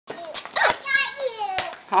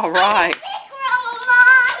All right. I'm a big girl,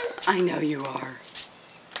 Mom. I know you are.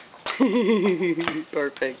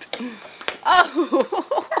 Perfect.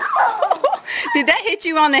 Oh! Did that hit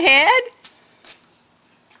you on the head?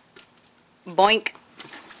 Boink.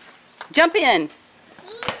 Jump in.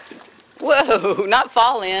 Whoa, not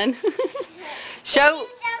fall in. Show.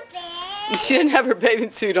 You shouldn't have her bathing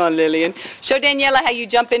suit on, Lillian. Show Daniela how you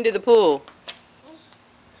jump into the pool.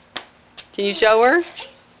 Can you show her?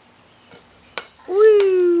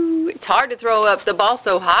 Woo! It's hard to throw up the ball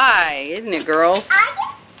so high, isn't it, girls? I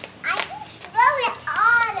can throw it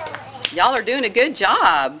all the way. Y'all are doing a good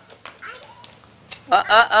job.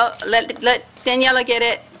 Let Daniela get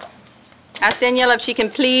it. Ask Daniela if she can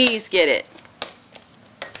please get it.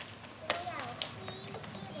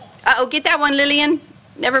 Uh-oh, get that one, Lillian.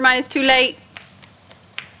 Never mind, it's too late.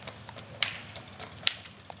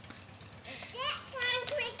 That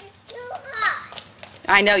concrete is too hot.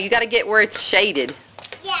 I know, you got to get where it's shaded.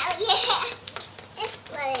 Yeah. This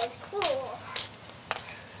one is cool.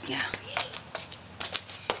 Yeah.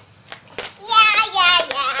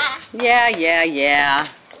 Yeah. Yeah. Yeah,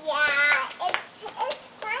 it's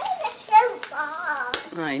fun to throw balls.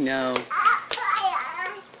 I know.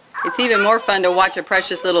 It's even more fun to watch a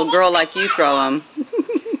precious little girl like you throw them.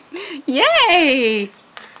 Yay! I mean,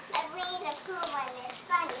 a cool one is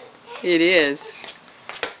funny. It is.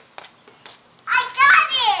 I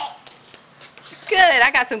got it! Good.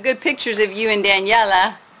 I got some good pictures of you and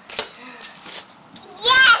Daniela.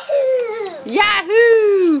 Yahoo!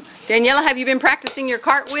 Yahoo! Daniela, have you been practicing your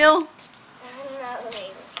cartwheel? No,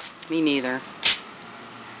 maybe. Me neither.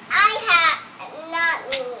 I have, not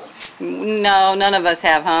me. No, none of us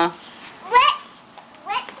have, huh?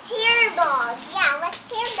 Let's tear balls. Yeah, let's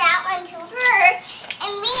tear that one to her,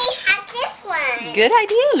 and me have this one. Good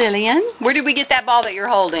idea, Lillian. Where did we get that ball that you're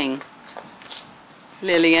holding?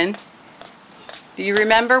 Lillian, do you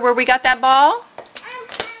remember where we got that ball? From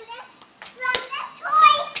the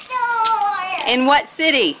toy store. In what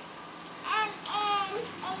city? In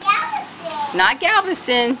Galveston. Not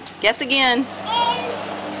Galveston. Guess again. In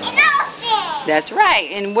Austin. That's right.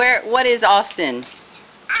 And what is Austin?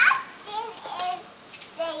 Austin is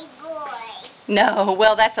the boy. No,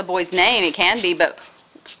 well, that's a boy's name. It can be, but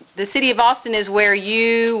the city of Austin is where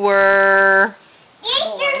you were Get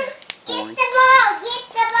born. the ball. Get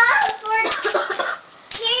the ball.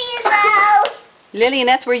 Here you go. Lillian,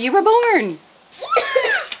 that's where you were born. Yeah.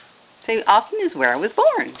 So Austin is where I was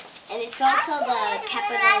born. And it's also the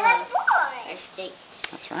capital of our state.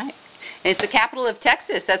 That's right. And it's the capital of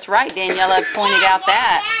Texas. That's right. Daniela pointed out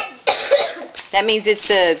that. That means it's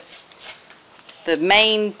the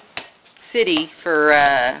main city for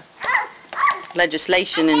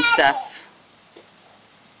legislation and stuff,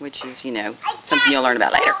 which is, you know, something you'll learn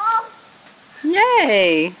about later.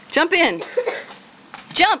 Yay! Jump in.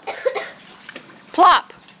 Jump.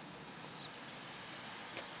 Plop.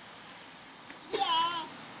 Yeah.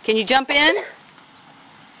 Can you jump in?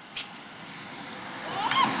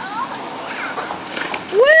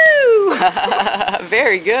 Woo!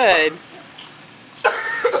 Very good.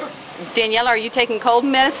 Daniela, are you taking cold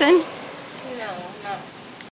medicine?